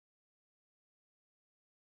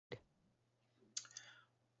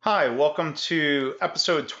Hi, welcome to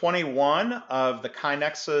episode 21 of the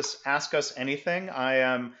KaiNexus Ask Us Anything. I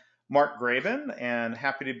am Mark Graven and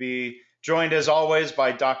happy to be joined as always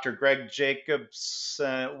by Dr. Greg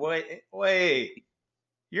Jacobson. Wait,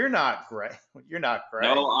 you're not Greg. You're not Greg.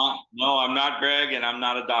 No, I'm not Greg, and I'm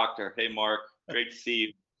not a doctor. Hey, Mark, great to see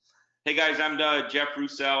you. Hey, guys, I'm Jeff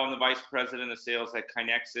Roussel. I'm the Vice President of Sales at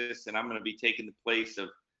KaiNexus, and I'm going to be taking the place of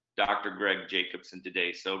Dr. Greg Jacobson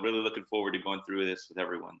today. So really looking forward to going through this with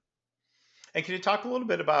everyone. And can you talk a little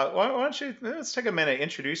bit about, why don't you, let's take a minute,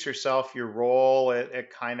 introduce yourself, your role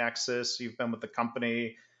at KaiNexus. You've been with the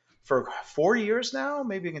company for 4 years now.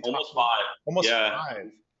 Maybe you can talk Almost five. almost Yeah,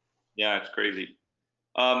 5. yeah, it's crazy.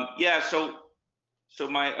 So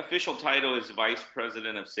my official title is Vice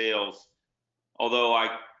President of Sales, although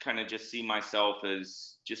I kind of just see myself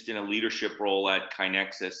as just in a leadership role at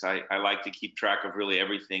KaiNexus. I like to keep track of really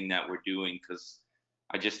everything that we're doing because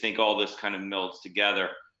I just think all this kind of melds together.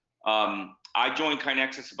 I joined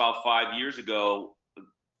KaiNexus about 5 years ago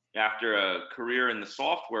after a career in the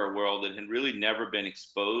software world that had really never been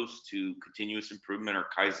exposed to continuous improvement or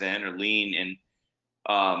Kaizen or Lean. And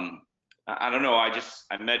I don't know,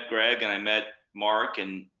 I met Greg and I met Mark,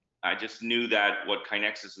 and I just knew that what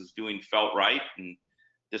KaiNexus was doing felt right, and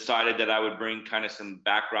decided that I would bring kind of some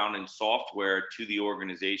background in software to the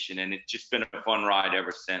organization. And it's just been a fun ride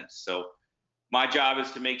ever since. So my job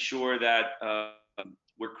is to make sure that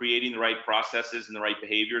we're creating the right processes and the right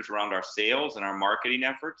behaviors around our sales and our marketing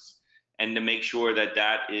efforts, and to make sure that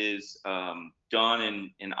that is done in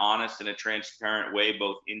an honest and a transparent way,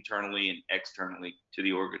 both internally and externally to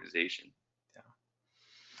the organization.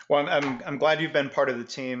 Well, I'm glad you've been part of the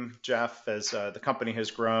team, Jeff. As the company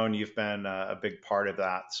has grown, you've been a big part of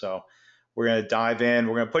that. So we're going to dive in.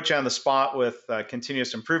 We're going to put you on the spot with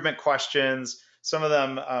continuous improvement questions. Some of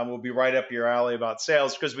them will be right up your alley about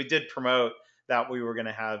sales, because we did promote that we were going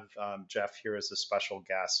to have Jeff here as a special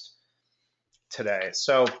guest today.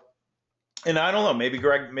 So, and I don't know, maybe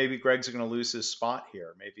Greg's going to lose his spot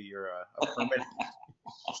here. Maybe you're a permanent.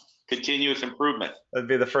 Continuous improvement. That'd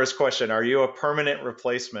be the first question. Are you a permanent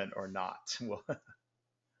replacement or not?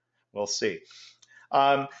 We'll see.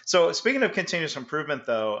 So speaking of continuous improvement,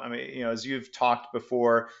 though, I mean, as you've talked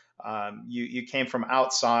before, you came from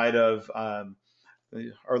outside of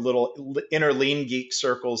our little inner lean geek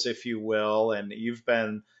circles, if you will, and you've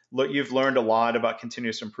learned a lot about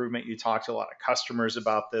continuous improvement. You talked to a lot of customers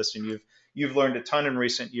about this, and you've learned a ton in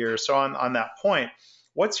recent years. So on that point,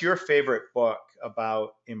 what's your favorite book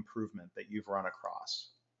about improvement that you've run across?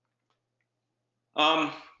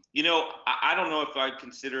 I don't know if I'd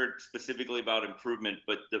consider it specifically about improvement,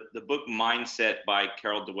 but the book Mindset by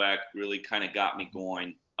Carol Dweck really kind of got me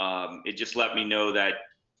going. It just let me know that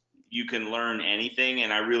you can learn anything,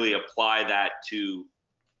 and I really apply that to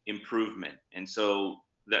improvement. And so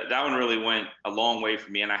that one really went a long way for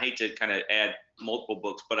me. And I hate to kind of add multiple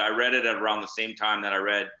books, but I read it at around the same time that I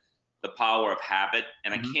read The Power of Habit.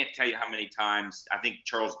 And I can't tell you how many times, I think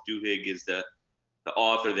Charles Duhigg is the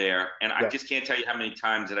author there. And I just can't tell you how many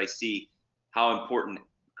times that I see how important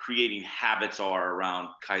creating habits are around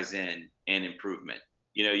Kaizen and improvement.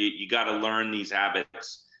 You got to learn these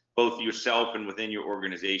habits, both yourself and within your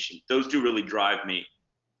organization. Those do really drive me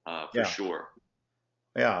for sure.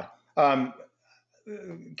 Yeah.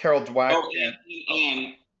 Carol Dweck. Oh,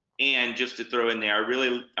 and just to throw in there,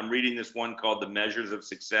 I'm reading this one called The Measures of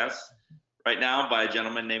Success right now by a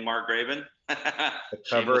gentleman named Mark Graven. The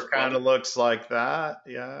cover kind of looks like that.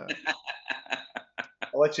 Yeah.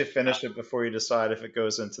 I'll let you finish it before you decide if it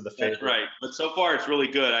goes into the favorite. That's right. But so far, it's really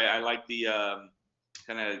good. I like the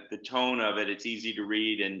kind of the tone of it. It's easy to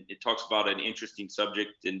read, and it talks about an interesting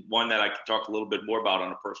subject, and one that I could talk a little bit more about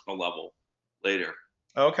on a personal level later.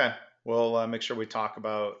 Okay. We'll make sure we talk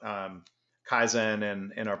about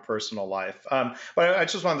Kaizen in our personal life. But I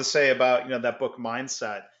just wanted to say about that book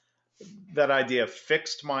Mindset, that idea of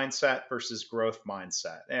fixed mindset versus growth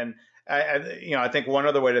mindset. And I think one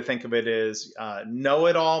other way to think of it is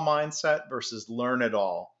know-it-all mindset versus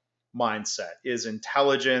learn-it-all mindset. Is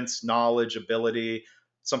intelligence, knowledge, ability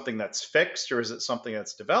something that's fixed, or is it something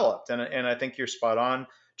that's developed? And I think you're spot on,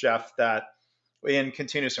 Jeff, that in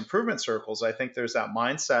continuous improvement circles, I think there's that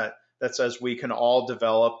mindset that says we can all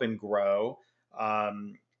develop and grow.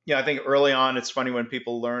 I think early on, it's funny when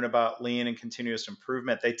people learn about lean and continuous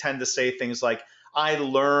improvement, they tend to say things like, I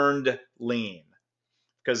learned lean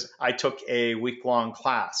because I took a week-long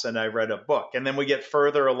class and I read a book. And then we get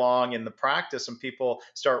further along in the practice and people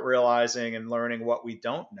start realizing and learning what we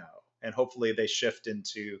don't know. And hopefully they shift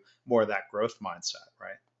into more of that growth mindset,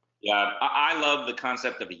 right? Yeah, I love the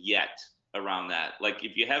concept of yet around that. Like,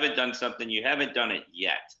 if you haven't done something, you haven't done it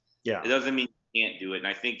yet. Yeah. It doesn't mean can't do it. And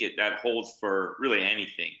I think that holds for really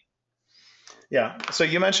anything. Yeah. So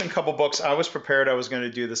you mentioned a couple books. I was prepared I was going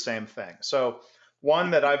to do the same thing. So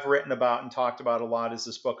one that I've written about and talked about a lot is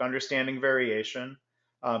this book, Understanding Variation,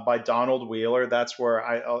 by Donald Wheeler. That's where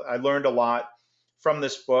I learned a lot from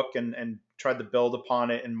this book and tried to build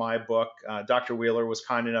upon it in my book. Dr. Wheeler was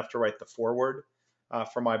kind enough to write the foreword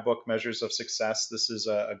for my book, Measures of Success. This is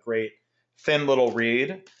a great thin little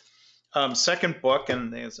read. Second book,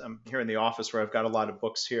 and I'm here in the office where I've got a lot of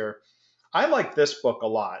books here. I like this book a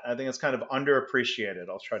lot. I think it's kind of underappreciated.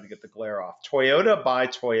 I'll try to get the glare off. Toyota by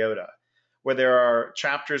Toyota, where there are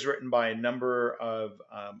chapters written by a number of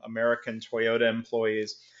American Toyota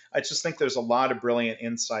employees. I just think there's a lot of brilliant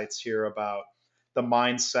insights here about the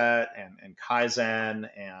mindset and Kaizen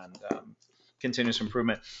and continuous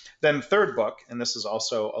improvement. Then the third book, and this is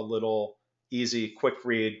also a little easy, quick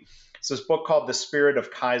read. It's this book called The Spirit of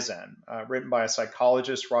Kaizen, written by a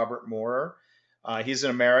psychologist, Robert Moorer. He's an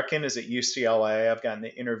American, is at UCLA. I've gotten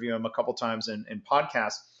to interview him a couple times in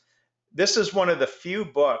podcasts. This is one of the few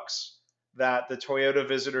books that the Toyota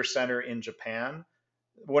Visitor Center in Japan,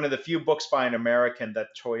 one of the few books by an American that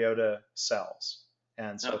Toyota sells.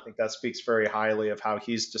 And so I think that speaks very highly of how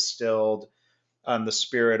he's distilled the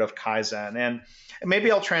spirit of Kaizen. And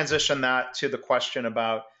maybe I'll transition that to the question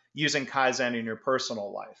about using Kaizen in your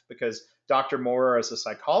personal life, because Dr. Moorer, as a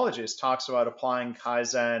psychologist, talks about applying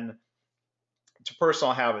Kaizen to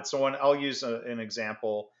personal habits. So I'll use an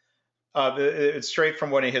example. It's straight from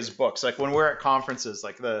one of his books. Like when we're at conferences,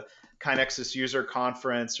 like the KaiNexus user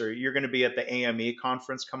conference, or you're going to be at the AME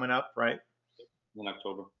conference coming up, right? In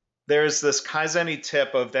October. There's this Kaizen-y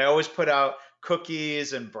tip of they always put out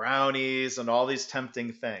cookies and brownies and all these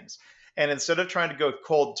tempting things. And instead of trying to go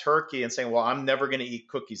cold turkey and saying, well, I'm never going to eat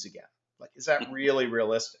cookies again, like, is that really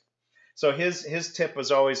realistic? So his tip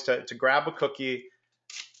was always to grab a cookie,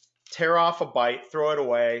 tear off a bite, throw it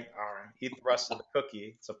away, eat the rest of the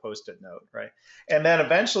cookie. It's a post-it note, right? And then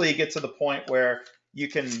eventually you get to the point where you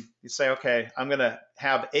say, okay, I'm going to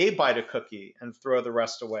have a bite of cookie and throw the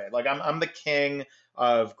rest away. Like I'm the king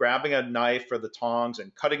of grabbing a knife or the tongs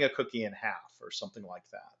and cutting a cookie in half or something like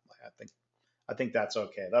that. I think that's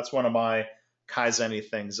okay. That's one of my Kaizen-y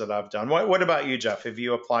things that I've done. What about you, Jeff? Have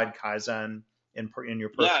you applied Kaizen in your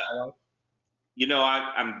personal life?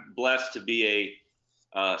 I'm blessed to be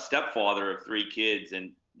a stepfather of 3 kids,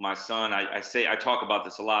 and my son, I talk about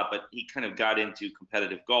this a lot, but he kind of got into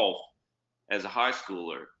competitive golf as a high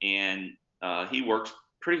schooler, and he works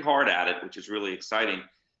pretty hard at it, which is really exciting.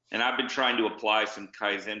 And I've been trying to apply some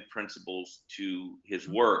Kaizen principles to his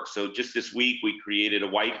work. So just this week, we created a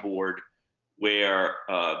whiteboard where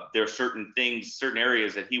there are certain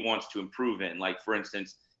areas that he wants to improve in. Like, for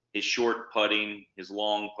instance, his short putting, his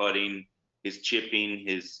long putting, his chipping,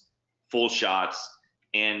 his full shots.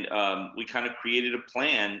 And we kind of created a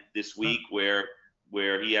plan this week where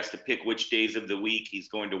he has to pick which days of the week he's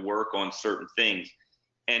going to work on certain things.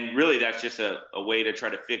 And really, that's just a way to try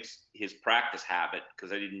to fix his practice habit,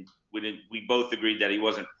 because we both agreed that he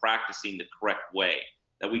wasn't practicing the correct way,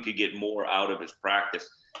 that we could get more out of his practice.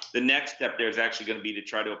 The next step there is actually going to be to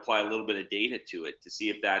try to apply a little bit of data to it to see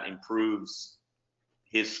if that improves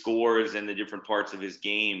his scores and the different parts of his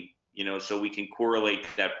game, so we can correlate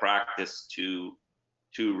that practice to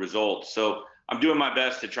results. So I'm doing my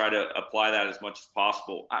best to try to apply that as much as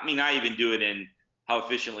possible. I mean, I even do it in how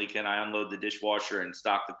efficiently can I unload the dishwasher and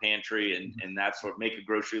stock the pantry and that sort of, make a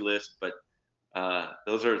grocery list. But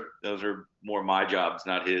those are more my jobs,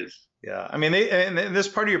 not his. Yeah, I mean, and this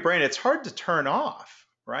part of your brain, it's hard to turn off,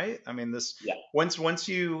 right? I mean, once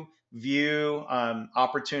you view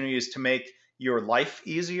opportunities to make your life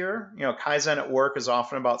easier, Kaizen at work is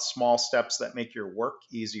often about small steps that make your work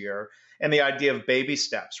easier, and the idea of baby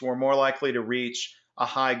steps. We're more likely to reach a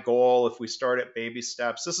high goal if we start at baby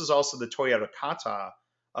steps. This is also the Toyota Kata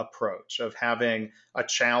approach of having a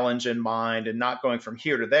challenge in mind and not going from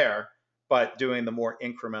here to there, but doing the more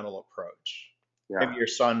incremental approach. Yeah. Maybe your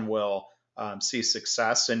son will see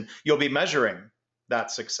success, and you'll be measuring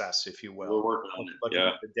that success, if you will. We're working on it. Looking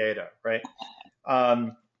at the data, right? I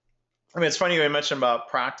mean, it's funny you mentioned about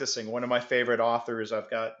practicing. One of my favorite authors, I've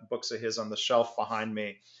got books of his on the shelf behind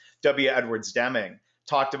me, W. Edwards Deming,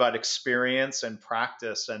 talked about experience and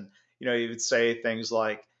practice. And, he would say things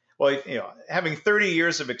like, well, having 30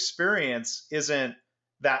 years of experience isn't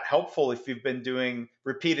that helpful if you've been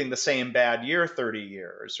repeating the same bad year 30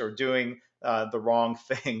 years or doing the wrong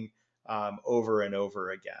thing over and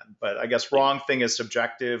over again. But I guess wrong thing is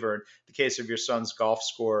subjective, or in the case of your son's golf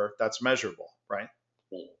score, that's measurable, right?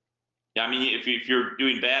 Yeah, I mean, if you're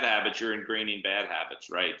doing bad habits, you're ingraining bad habits,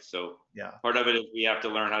 right? So Yeah. part of it is we have to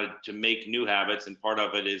learn how to make new habits, and part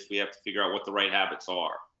of it is we have to figure out what the right habits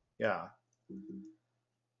are. Yeah.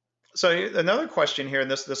 So another question here,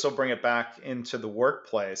 and this will bring it back into the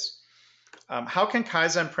workplace. How can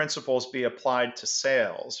Kaizen principles be applied to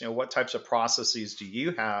sales? What types of processes do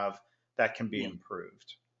you have that can be Mhm.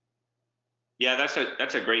 improved? Yeah,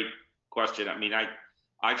 that's a great question. I mean,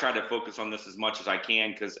 I try to focus on this as much as I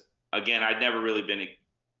can because again, I'd never really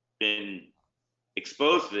been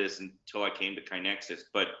exposed to this until I came to Kinexus.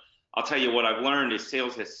 But I'll tell you what I've learned is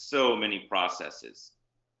sales has so many processes.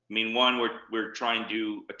 I mean, one, we're trying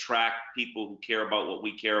to attract people who care about what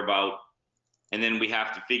we care about, and then we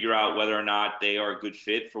have to figure out whether or not they are a good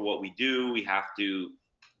fit for what we do. We have to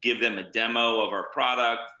give them a demo of our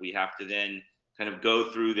product. We have to then kind of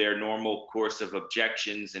go through their normal course of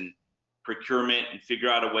objections and procurement and figure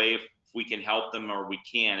out a way if we can help them or we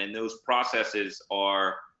can. And those processes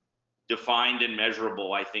are defined and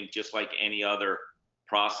measurable, I think, just like any other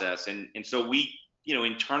process. And so we,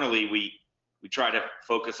 internally we try to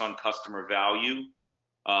focus on customer value.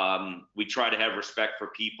 We try to have respect for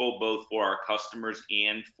people, both for our customers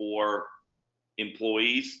and for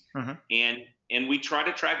employees, Hmm. and and we try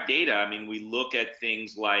to track data. I mean, we look at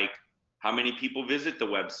things like how many people visit the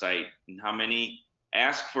website and how many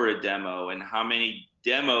ask for a demo and how many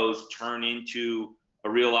demos turn into a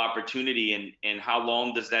real opportunity, and how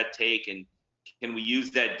long does that take, and can we use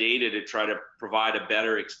that data to try to provide a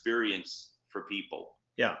better experience for people.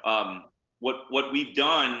 Yeah. What we've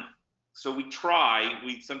done, so we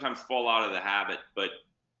sometimes fall out of the habit, but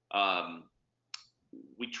um,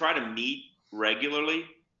 we try to meet regularly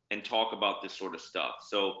and talk about this sort of stuff.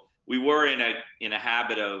 So we were in a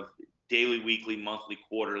habit of daily, weekly, monthly,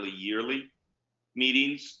 quarterly, yearly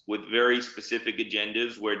meetings with very specific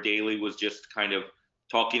agendas, where daily was just kind of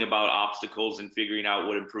talking about obstacles and figuring out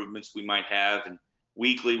what improvements we might have, and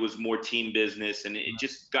weekly was more team business, and it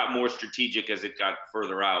just got more strategic as it got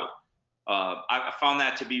further out. I found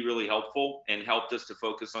that to be really helpful and helped us to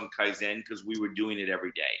focus on Kaizen because we were doing it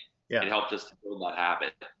every day. It Yeah. helped us to build that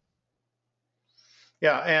habit.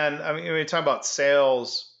 Yeah. And I mean, when you talk about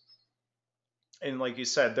sales, and like you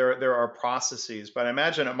said, there are processes, but I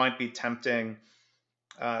imagine it might be tempting.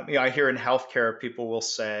 I hear in healthcare, people will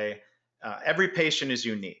say every patient is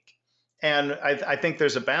unique. And I think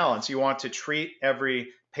there's a balance. You want to treat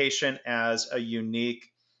every patient as a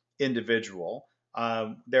unique individual.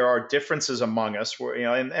 There are differences among us, where,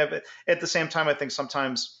 and at the same time, I think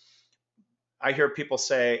sometimes I hear people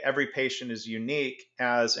say every patient is unique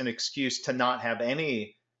as an excuse to not have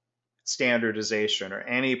any standardization or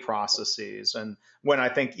any processes. And when I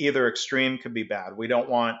think either extreme could be bad, we don't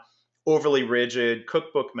want overly rigid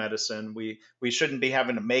cookbook medicine. We shouldn't be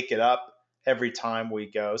having to make it up every time we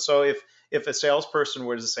go. So if a salesperson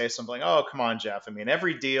were to say something, like, oh, come on, Jeff, I mean,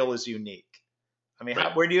 every deal is unique. I mean,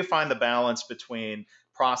 Right. where do you find the balance between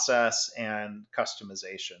process and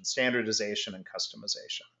customization, standardization and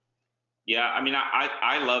customization? Yeah, I mean,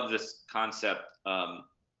 I love this concept.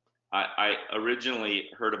 I originally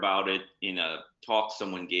heard about it in a talk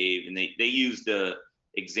someone gave, and they used the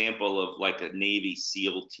example of like a Navy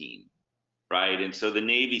SEAL team, right? And so the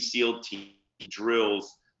Navy SEAL team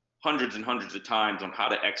drills hundreds and hundreds of times on how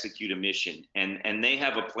to execute a mission, and they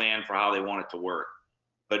have a plan for how they want it to work.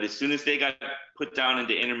 But as soon as they got put down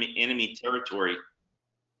into enemy territory,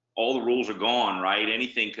 all the rules are gone, right?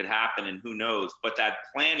 Anything could happen, and who knows? But that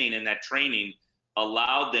planning and that training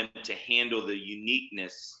allowed them to handle the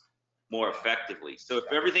uniqueness more effectively. So if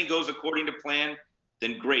everything goes according to plan,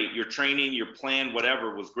 then great. Your training, your plan,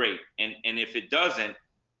 whatever was great. And if it doesn't,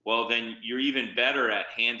 well, then you're even better at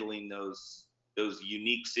handling those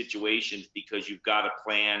unique situations because you've got a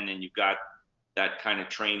plan and you've got that kind of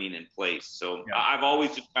training in place. So Yeah. I've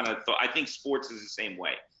always just kind of thought, I think sports is the same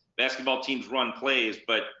way. Basketball teams run plays,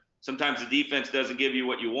 but sometimes the defense doesn't give you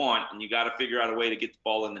what you want, and you got to figure out a way to get the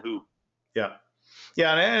ball in the hoop. Yeah.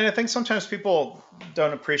 Yeah, and I think sometimes people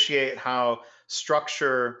don't appreciate how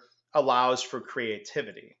structure allows for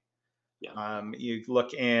creativity. Yeah. You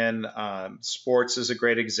look in sports is a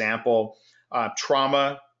great example.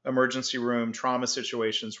 Trauma, emergency room, trauma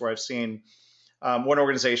situations where I've seen one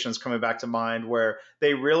organization is coming back to mind where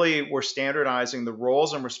they really were standardizing the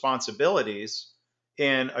roles and responsibilities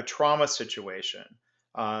in a trauma situation.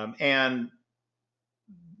 And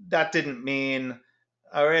that didn't mean,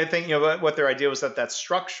 I think, what their idea was, that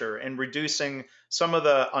structure and reducing some of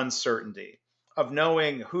the uncertainty of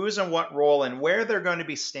knowing who's in what role and where they're going to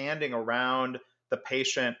be standing around the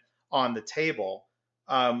patient on the table,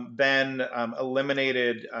 then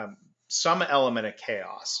eliminated some element of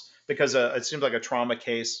chaos, because it seems like a trauma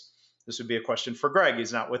case this would be a question for Greg.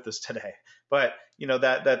 He's not with us today, but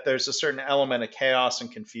that there's a certain element of chaos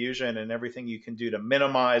and confusion, and everything you can do to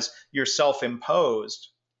minimize your self-imposed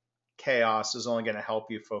chaos is only going to help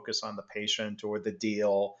you focus on the patient or the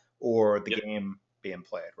deal or the Yep. game being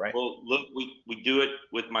played, right? Well, look, we do it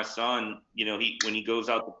with my son. When he goes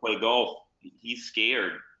out to play golf, he's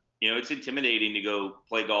scared. It's intimidating to go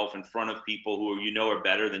play golf in front of people who are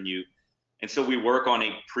better than you. And so we work on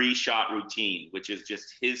a pre-shot routine, which is just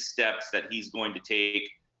his steps that he's going to take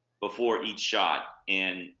before each shot.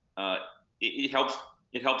 And it helps.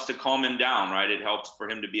 It helps to calm him down, right? It helps for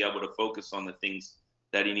him to be able to focus on the things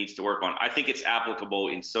that he needs to work on. I think it's applicable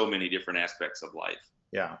in so many different aspects of life.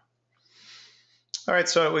 Yeah. All right,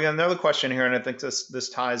 so we got another question here, and I think this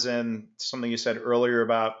ties in to something you said earlier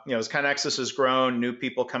about, as KaiNexus has grown, new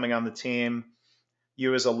people coming on the team,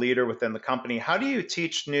 you as a leader within the company, how do you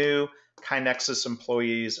teach new KaiNexus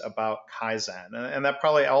employees about Kaizen? And that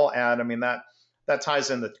probably I'll add, I mean, that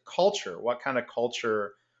ties in the culture. What kind of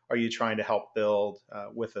culture are you trying to help build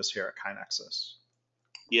with us here at KaiNexus?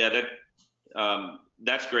 Yeah,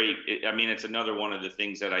 that's great. It's another one of the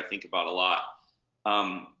things that I think about a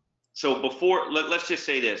lot. So let's just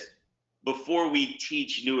say this, before we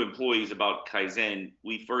teach new employees about Kaizen,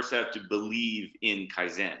 we first have to believe in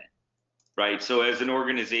Kaizen, right? So as an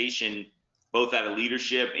organization, both at a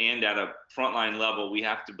leadership and at a frontline level, we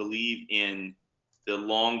have to believe in the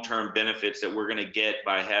long-term benefits that we're going to get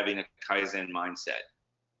by having a Kaizen mindset.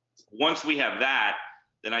 Once we have that,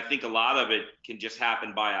 then I think a lot of it can just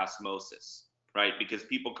happen by osmosis, right? Because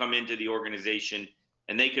people come into the organization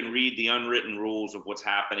and they can read the unwritten rules of what's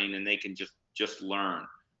happening, and they can just learn.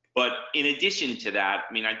 But in addition to that,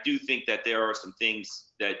 I do think that there are some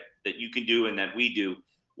things that you can do and that we do.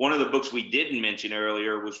 One of the books we didn't mention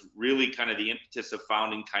earlier was really kind of the impetus of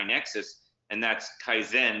founding KaiNexus, and that's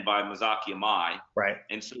Kaizen by Masaaki Imai. Right.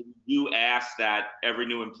 And so we do ask that every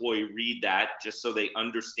new employee read that, just so they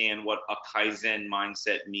understand what a Kaizen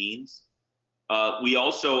mindset means. We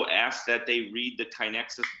also ask that they read the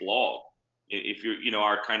KaiNexus blog. If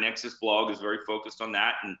our KaiNexus blog is very focused on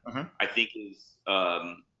that, and I think is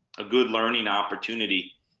a good learning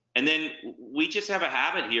opportunity. And then we just have a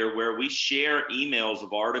habit here where we share emails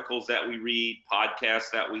of articles that we read,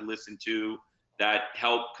 podcasts that we listen to, that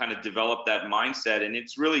help kind of develop that mindset. And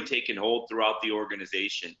it's really taken hold throughout the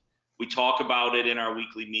organization. We talk about it in our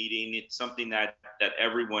weekly meeting. It's something that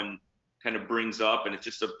everyone kind of brings up, and it's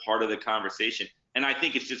just a part of the conversation. And I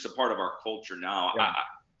think it's just a part of our culture now. Yeah.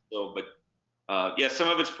 Some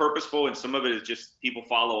of it's purposeful, and some of it is just people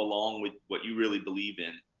follow along with what you really believe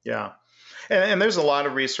in. Yeah. And there's a lot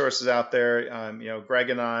of resources out there. Greg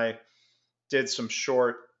and I did some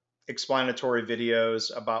short explanatory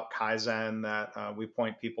videos about Kaizen that we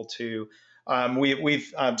point people to.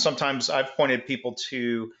 We've sometimes I've pointed people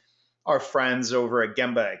to our friends over at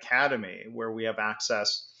Gemba Academy, where we have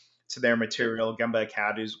access to their material. Gemba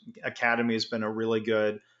Academy has been a really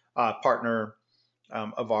good partner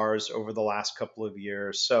of ours over the last couple of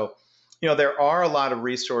years. So, there are a lot of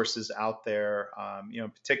resources out there, in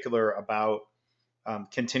particular about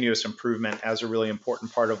continuous improvement as a really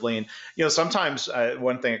important part of Lean. Sometimes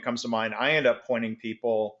one thing that comes to mind, I end up pointing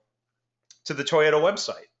people to the Toyota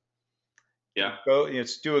website. Yeah.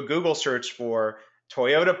 Do a Google search for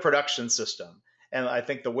Toyota production system. And I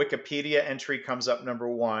think the Wikipedia entry comes up number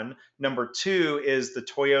one. Number two is the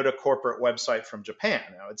Toyota corporate website from Japan.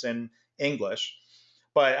 Now it's in English,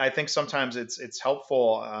 but I think sometimes it's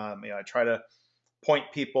helpful. I try to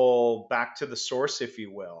point people back to the source, if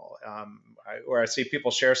you will, where I see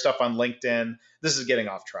people share stuff on LinkedIn. This is getting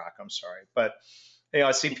off track, I'm sorry. But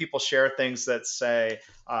I see people share things that say,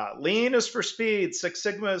 Lean is for speed, Six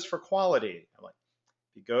Sigma is for quality. I'm like,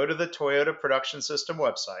 if you go to the Toyota production system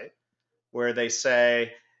website, where they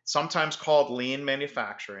say, sometimes called lean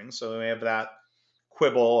manufacturing. So we have that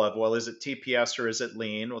quibble of, well, is it TPS or is it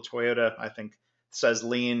lean? Well, Toyota, I think, says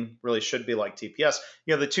lean really should be like TPS.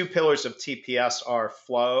 The two pillars of TPS are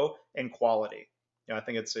flow and quality. I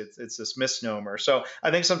think it's this misnomer. So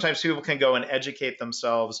I think sometimes people can go and educate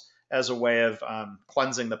themselves as a way of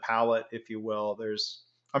cleansing the palate, if you will.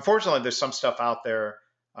 Unfortunately, there's some stuff out there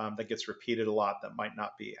that gets repeated a lot that might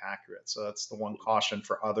not be accurate. So that's the one caution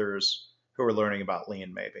for others who are learning about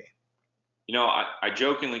lean, maybe. I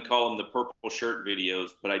jokingly call them the purple shirt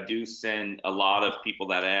videos, but I do send a lot of people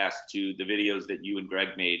that ask to the videos that you and Greg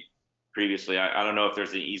made previously. I don't know if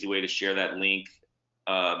there's an easy way to share that link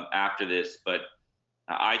after this, but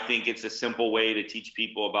I think it's a simple way to teach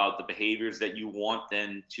people about the behaviors that you want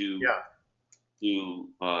them to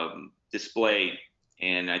display.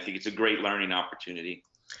 And I think it's a great learning opportunity.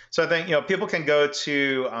 So I think, people can go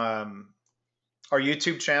to our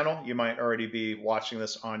YouTube channel. You might already be watching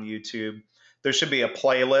this on YouTube. There should be a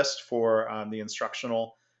playlist for the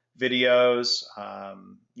instructional videos.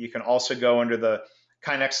 You can also go under the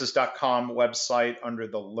KaiNexus.com website under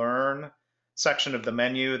the Learn section of the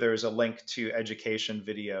menu. There's a link to education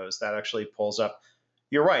videos that actually pulls up.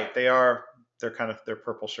 You're right. They're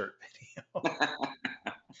purple shirt video.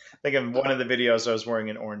 I think in one of the videos I was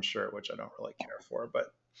wearing an orange shirt, which I don't really care for.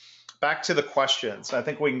 But back to the questions. I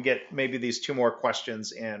think we can get maybe these two more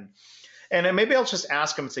questions in. And then maybe I'll just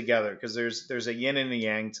ask them together because there's a yin and a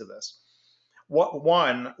yang to this.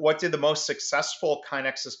 What did the most successful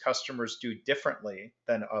KaiNexus customers do differently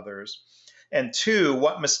than others? And two,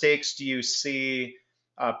 what mistakes do you see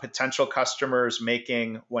potential customers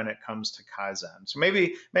making when it comes to Kaizen? So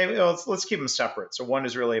maybe let's keep them separate. So one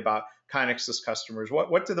is really about KaiNexus customers.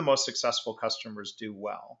 What do the most successful customers do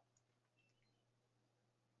well?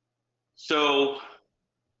 So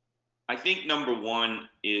I think number one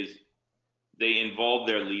is they involve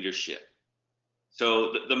their leadership.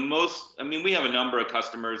 So the most, I mean, we have a number of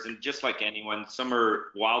customers, and just like anyone, some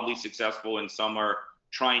are wildly successful and some are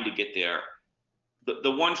trying to get there.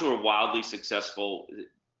 The ones who are wildly successful,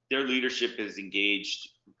 their leadership is engaged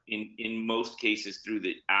in most cases through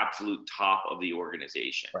the absolute top of the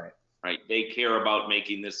organization. Right? They care about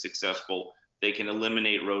making this successful. They can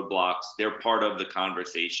eliminate roadblocks. They're part of the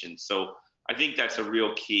conversation. So I think that's a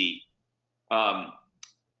real key. I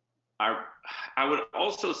would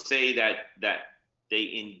also say that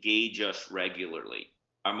they engage us regularly.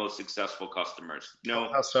 Our most successful customers.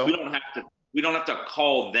 How so? We don't have to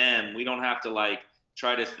call them. We don't have to like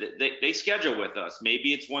try to. They schedule with us.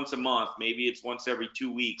 Maybe it's once a month. Maybe it's once every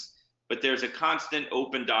 2 weeks. But there's a constant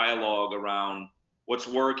open dialogue around what's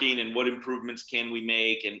working and what improvements can we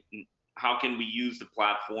make and how can we use the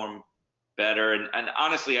platform better. And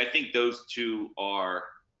honestly, I think those two are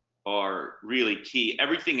really key.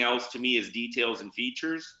 Everything else to me is details and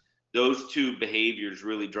features. Those two behaviors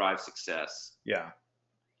really drive success. Yeah.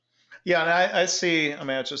 Yeah, and I see, I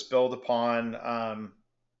mean, I just build upon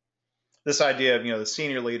this idea of, the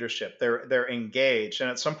senior leadership. They're engaged. And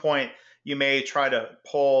at some point, you may try to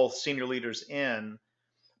pull senior leaders in.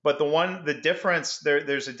 But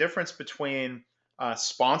there's a difference between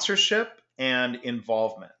sponsorship and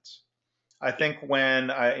involvement. I think when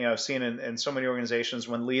I've seen in so many organizations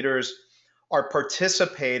when leaders are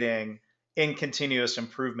participating in continuous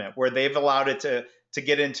improvement, where they've allowed it to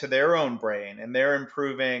get into their own brain and they're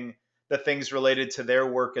improving the things related to their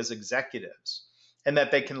work as executives, and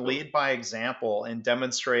that they can lead by example and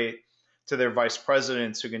demonstrate to their vice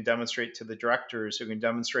presidents, who can demonstrate to the directors, who can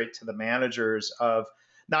demonstrate to the managers of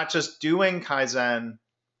not just doing Kaizen,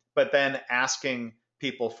 but then asking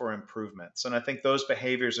people for improvements. And I think those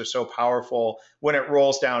behaviors are so powerful when it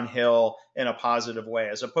rolls downhill in a positive way,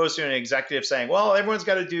 as opposed to an executive saying, well, everyone's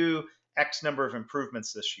got to do X number of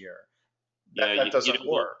improvements this year. That doesn't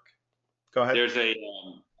work. Go ahead. There's a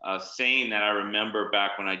saying that I remember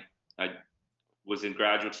back when I was in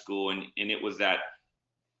graduate school, and it was that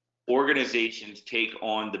organizations take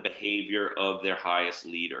on the behavior of their highest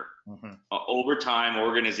leader. Mm-hmm. Over time,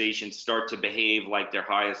 organizations start to behave like their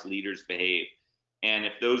highest leaders behave. And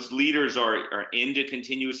if those leaders are into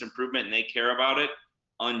continuous improvement and they care about it,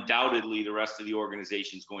 undoubtedly the rest of the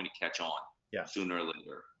organization is going to catch on sooner or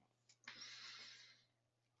later.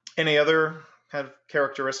 Any other kind of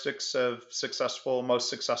characteristics of most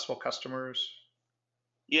successful customers?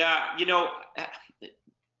 Yeah,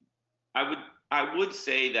 I would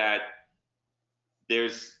say that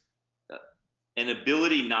there's an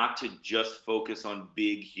ability not to just focus on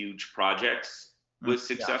big, huge projects with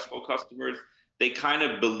successful customers. They kind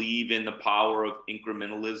of believe in the power of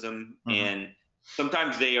incrementalism, and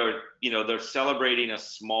sometimes they're celebrating a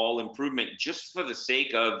small improvement just for the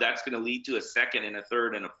sake of that's going to lead to a second and a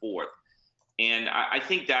third and a fourth. And I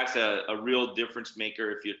think that's a real difference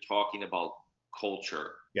maker if you're talking about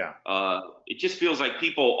culture. Yeah. It just feels like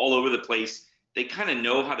people all over the place, they kind of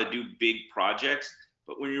know how to do big projects,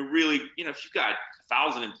 but when you're really, if you've got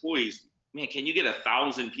 1,000 employees, man, can you get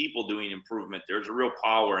 1,000 people doing improvement? There's a real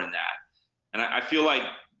power in that. And I feel like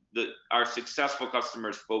our successful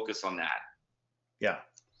customers focus on that. Yeah.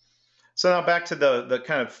 So now back to the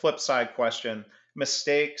kind of flip side question,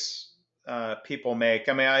 mistakes people make.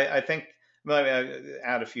 I mean, I think, let me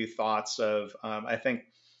add a few thoughts of, I think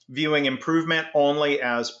viewing improvement only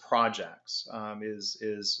as projects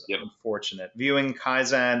is unfortunate. Viewing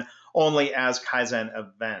Kaizen only as Kaizen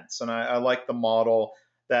events. And I like the model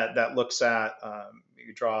that looks at,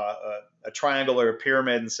 you draw a triangle or a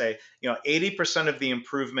pyramid and say, 80% of the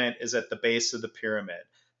improvement is at the base of the pyramid.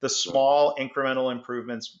 the small incremental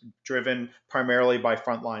improvements driven primarily by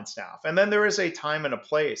frontline staff. And then there is a time and a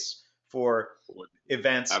place for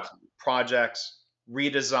events, Absolutely. projects,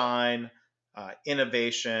 redesign,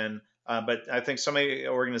 innovation. But I think so many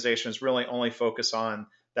organizations really only focus on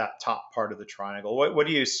that top part of the triangle. What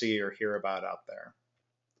do you see or hear about out there?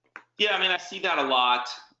 Yeah, I mean, I see that a lot.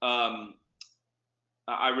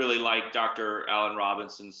 I really like Dr. Alan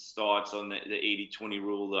Robinson's thoughts on the 80-20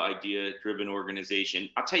 rule, the idea-driven organization.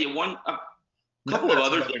 I'll tell you a couple of That's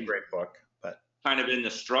other another things great book, but kind of in the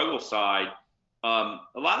struggle side. A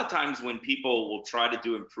lot of times when people will try to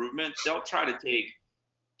do improvement, they'll try to take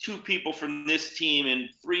 2 people from this team and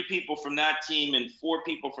 3 people from that team and 4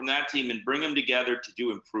 people from that team and bring them together to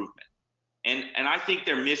do improvement. And I think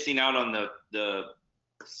they're missing out on the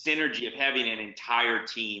synergy of having an entire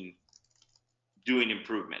team doing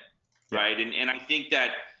improvement, right? And I think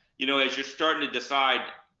that, as you're starting to decide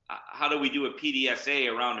how do we do a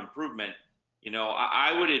PDSA around improvement,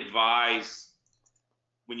 I would advise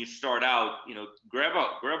when you start out, grab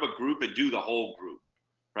a group and do the whole group,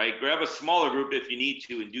 right? Grab a smaller group if you need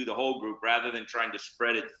to and do the whole group rather than trying to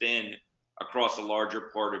spread it thin across a larger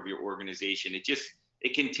part of your organization.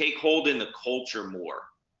 It can take hold in the culture more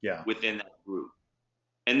within that group.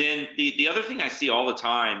 And then the other thing I see all the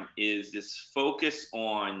time is this focus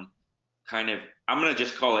on kind of, I'm going to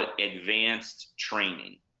just call it advanced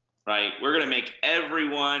training, right? We're going to make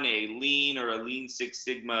everyone a lean or a lean Six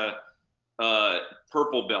Sigma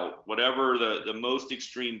purple belt, whatever the most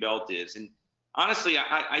extreme belt is. And honestly,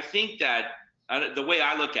 I think that the way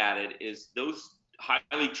I look at it is those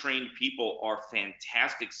highly trained people are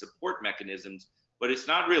fantastic support mechanisms, but it's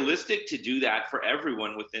not realistic to do that for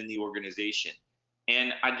everyone within the organization.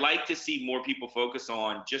 And I'd like to see more people focus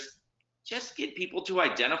on just get people to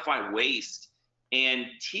identify waste and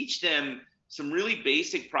teach them some really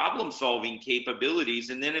basic problem solving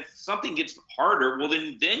capabilities. And then if something gets harder, well,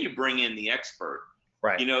 then you bring in the expert.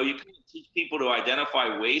 right. You can teach people to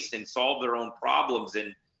identify waste and solve their own problems,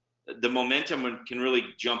 and the momentum can really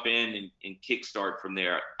jump in and kickstart from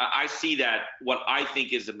there. I see that, what I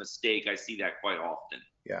think is a mistake, I see that quite often.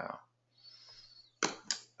 Yeah.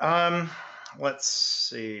 Let's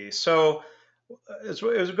see. So as we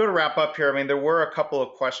go to wrap up here, I mean, there were a couple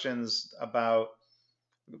of questions about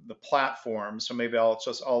the platform. So maybe I'll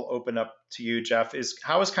open up to you, Jeff.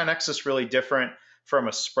 How is KaiNexus really different from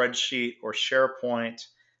a spreadsheet or SharePoint?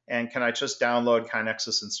 And can I just download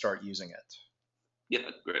KaiNexus and start using it? Yeah,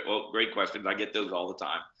 great. Well, great questions. I get those all the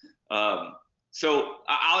time. So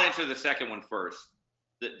I'll answer the second one first.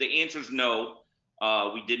 The answer is no.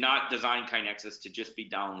 We did not design KaiNexus to just be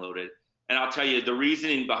downloaded. And I'll tell you, the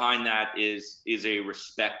reasoning behind that is a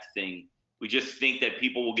respect thing. We just think that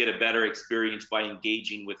people will get a better experience by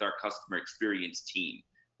engaging with our customer experience team.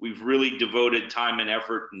 We've really devoted time and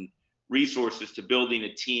effort and resources to building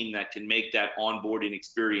a team that can make that onboarding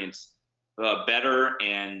experience better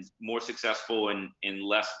and more successful and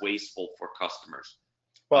less wasteful for customers.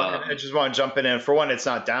 Well, I just want to jump in. For one, it's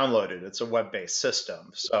not downloaded; it's a web-based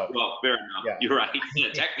system. So, well, fair enough. Yeah. You're right.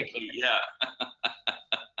 Yeah, technically, yeah.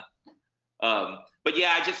 But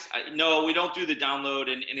yeah, no, we don't do the download,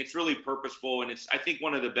 and it's really purposeful, and it's, I think,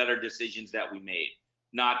 one of the better decisions that we made,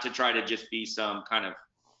 not to try to just be some kind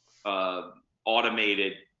of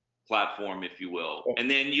automated platform, if you will. And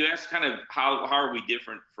then you asked kind of how are we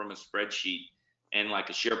different from a spreadsheet and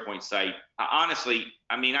like a SharePoint site. Honestly,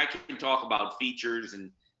 I mean, I can talk about features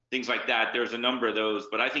and things like that. There's a number of those,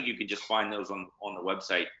 but I think you can just find those on the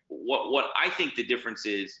website. What I think the difference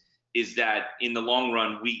is that in the long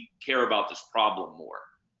run, we care about this problem more.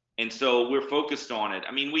 And so we're focused on it.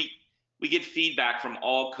 I mean, we get feedback from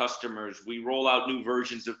all customers. We roll out new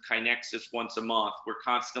versions of KaiNexus once a month. We're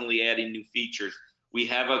constantly adding new features. We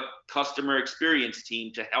have a customer experience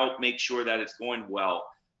team to help make sure that it's going well.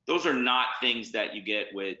 Those are not things that you get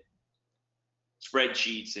with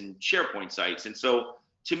spreadsheets and SharePoint sites. And so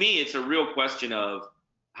to me, it's a real question of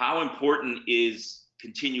how important is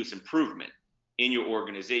continuous improvement in your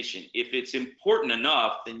organization. If it's important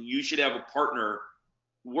enough, then you should have a partner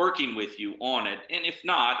working with you on it. And if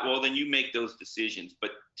not, well, then you make those decisions.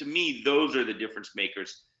 But to me, those are the difference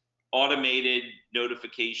makers. Automated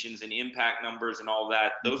notifications and impact numbers and all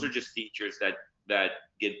that, those are just features that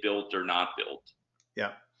get built or not built.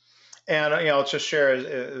 Yeah. And I'll just share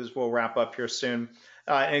as we'll wrap up here soon,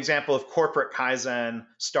 an example of corporate Kaizen,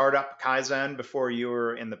 startup Kaizen before you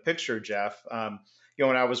were in the picture, Jeff.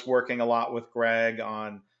 When I was working a lot with Greg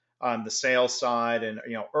on the sales side, and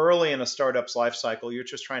early in a startup's life cycle, you're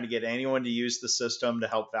just trying to get anyone to use the system to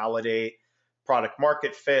help validate product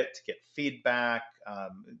market fit, to get feedback,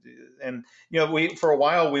 And we for a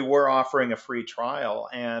while we were offering a free trial,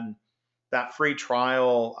 and that free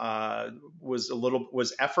trial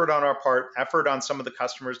was effort on our part, effort on some of the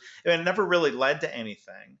customers, and it never really led to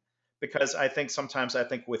anything. Because I think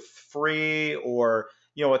with free, or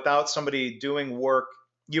without somebody doing work,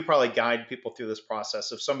 you probably guide people through this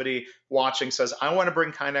process. If somebody watching says, I want to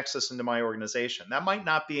bring KaiNexus into my organization, that might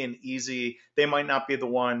not be they might not be the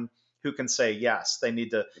one who can say yes. They need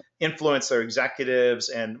to influence their executives,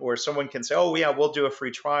 and or someone can say, oh yeah, we'll do a free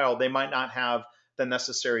trial. They might not have the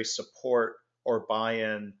necessary support or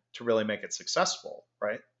buy-in to really make it successful,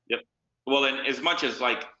 right? Yep. Well, and as much as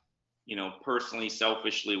like, personally,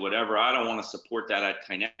 selfishly, whatever, I don't want to support that at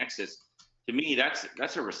KaiNexus. To me,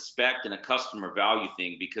 that's a respect and a customer value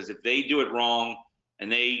thing, because if they do it wrong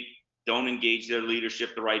and they don't engage their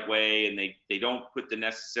leadership the right way, and they don't put the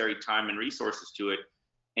necessary time and resources to it,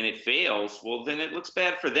 and it fails, well, then it looks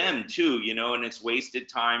bad for them too, and it's wasted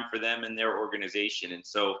time for them and their organization. And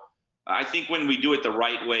so I think when we do it the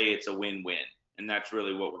right way, it's a win-win. And that's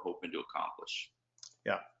really what we're hoping to accomplish.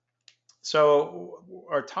 Yeah. So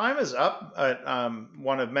our time is up. I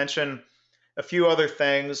want to mention a few other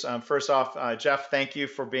things. First off, Jeff, thank you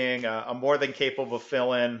for being a more than capable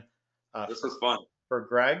fill-in. This was fun. For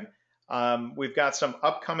Greg. We've got some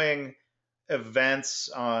upcoming events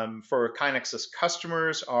for KaiNexus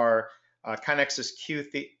customers. Our KaiNexus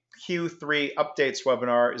Q3 updates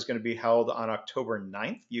webinar is going to be held on October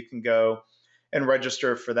 9th. You can go and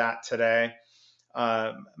register for that today.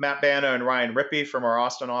 Matt Bana and Ryan Rippey from our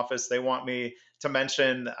Austin office, they want me to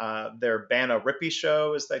mention their Bana Rippey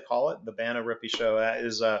show, as they call it. The Bana Rippey show, that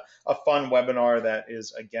is a fun webinar that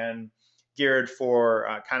is, again, geared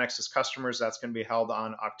for KaiNexus customers. That's going to be held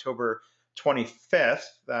on October 25th.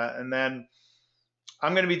 And then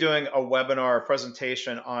I'm going to be doing a webinar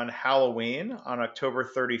presentation on Halloween on October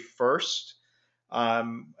 31st.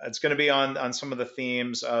 It's going to be on some of the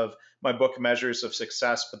themes of my book, Measures of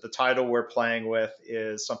Success, but the title we're playing with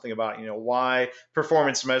is something about, why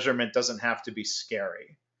performance measurement doesn't have to be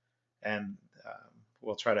scary. And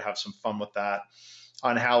we'll try to have some fun with that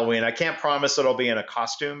on Halloween. I can't promise it'll be in a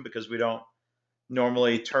costume, because we don't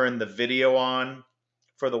normally turn the video on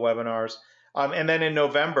for the webinars. And then in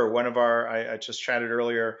November, I just chatted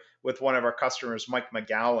earlier with one of our customers, Mike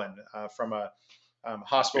McGowan, from a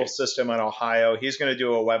hospital system in Ohio. He's going to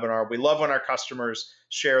do a webinar. We love when our customers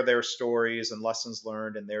share their stories and lessons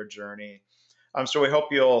learned in their journey. So we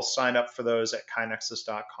hope you'll sign up for those at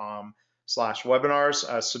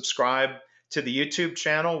kainexus.com/webinars. Subscribe to the YouTube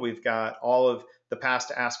channel. We've got all of the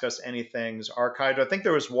past Ask Us Anythings archived. I think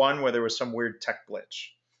there was one where there was some weird tech glitch,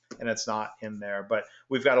 and it's not in there. But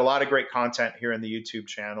we've got a lot of great content here in the YouTube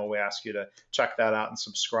channel. We ask you to check that out and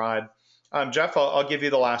subscribe. Jeff, I'll give you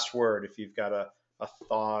the last word if you've got a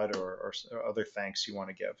thought or other thanks you want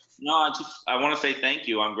to give. No, I want to say thank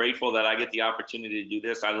you. I'm grateful that I get the opportunity to do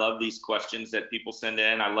this. I love these questions that people send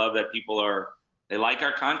in. I love that people they like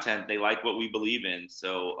our content. They like what we believe in.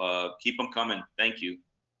 So keep them coming. Thank you.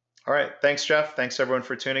 All right. Thanks, Jeff. Thanks, everyone,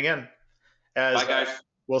 for tuning in. Bye, guys.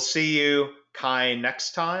 We'll see you, Kai,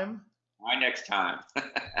 next time. Bye next time.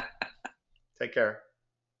 Take care.